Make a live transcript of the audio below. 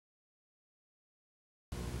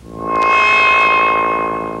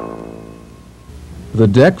The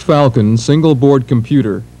DEC Falcon single-board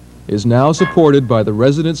computer is now supported by the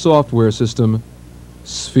resident software system,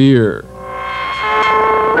 Sphere.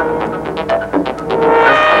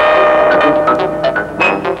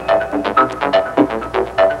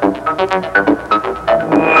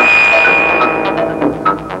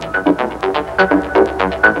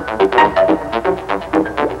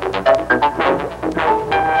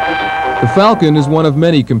 The Falcon is one of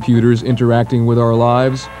many computers interacting with our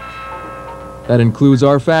lives. That includes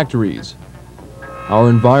our factories, our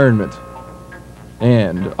environment,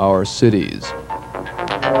 and our cities.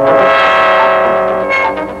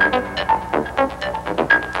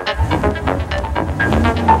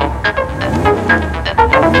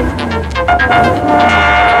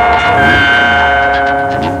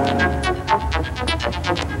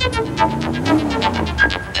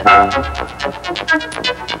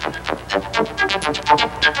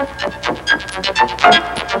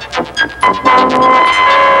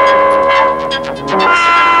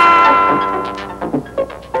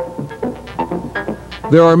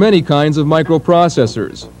 There are many kinds of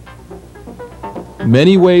microprocessors,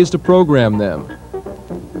 many ways to program them.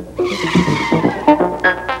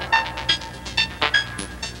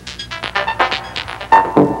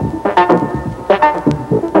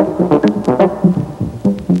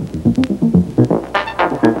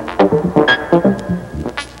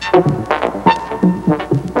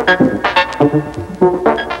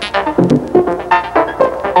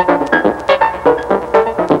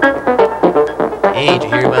 Hey, did you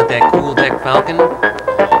hear about that cool DEC Falcon? Oh,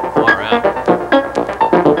 far out.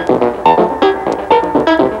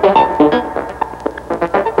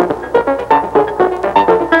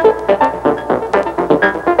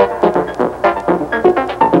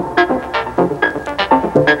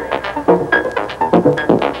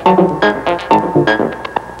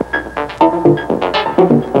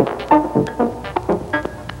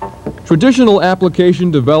 Traditional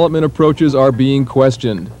application development approaches are being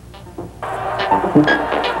questioned.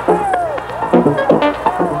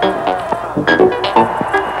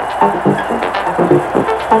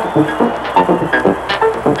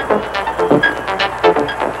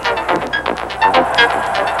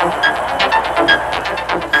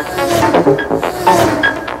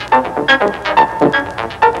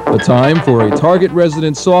 The time for a target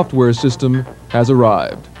resident software system has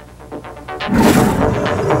arrived.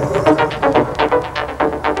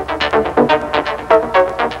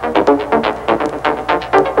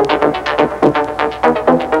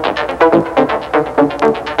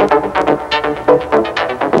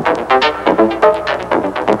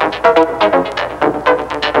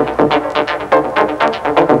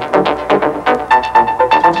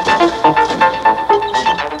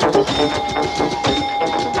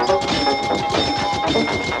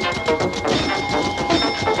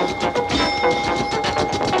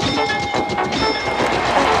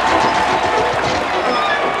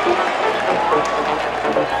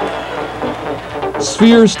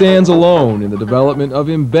 Sphere stands alone in the development of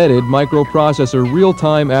embedded microprocessor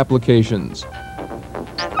real-time applications.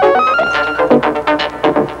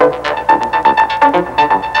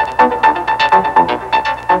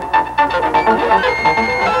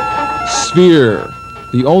 Sphere,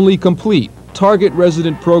 the only complete target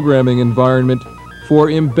resident programming environment for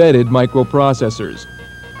embedded microprocessors.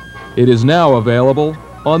 It is now available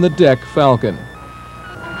on the DEC Falcon.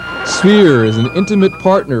 Sphere is an intimate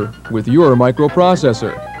partner with your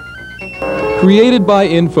microprocessor. Created by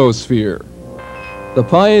InfoSphere, the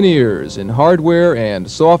pioneers in hardware and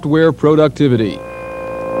software productivity.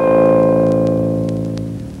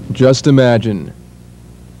 Just imagine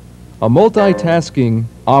a multitasking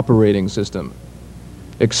operating system,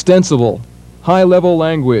 extensible, high-level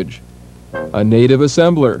language, a native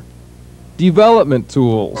assembler, development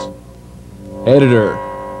tools, editor,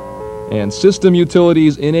 and system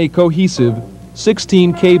utilities in a cohesive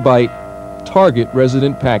 16 KB target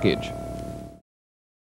resident package.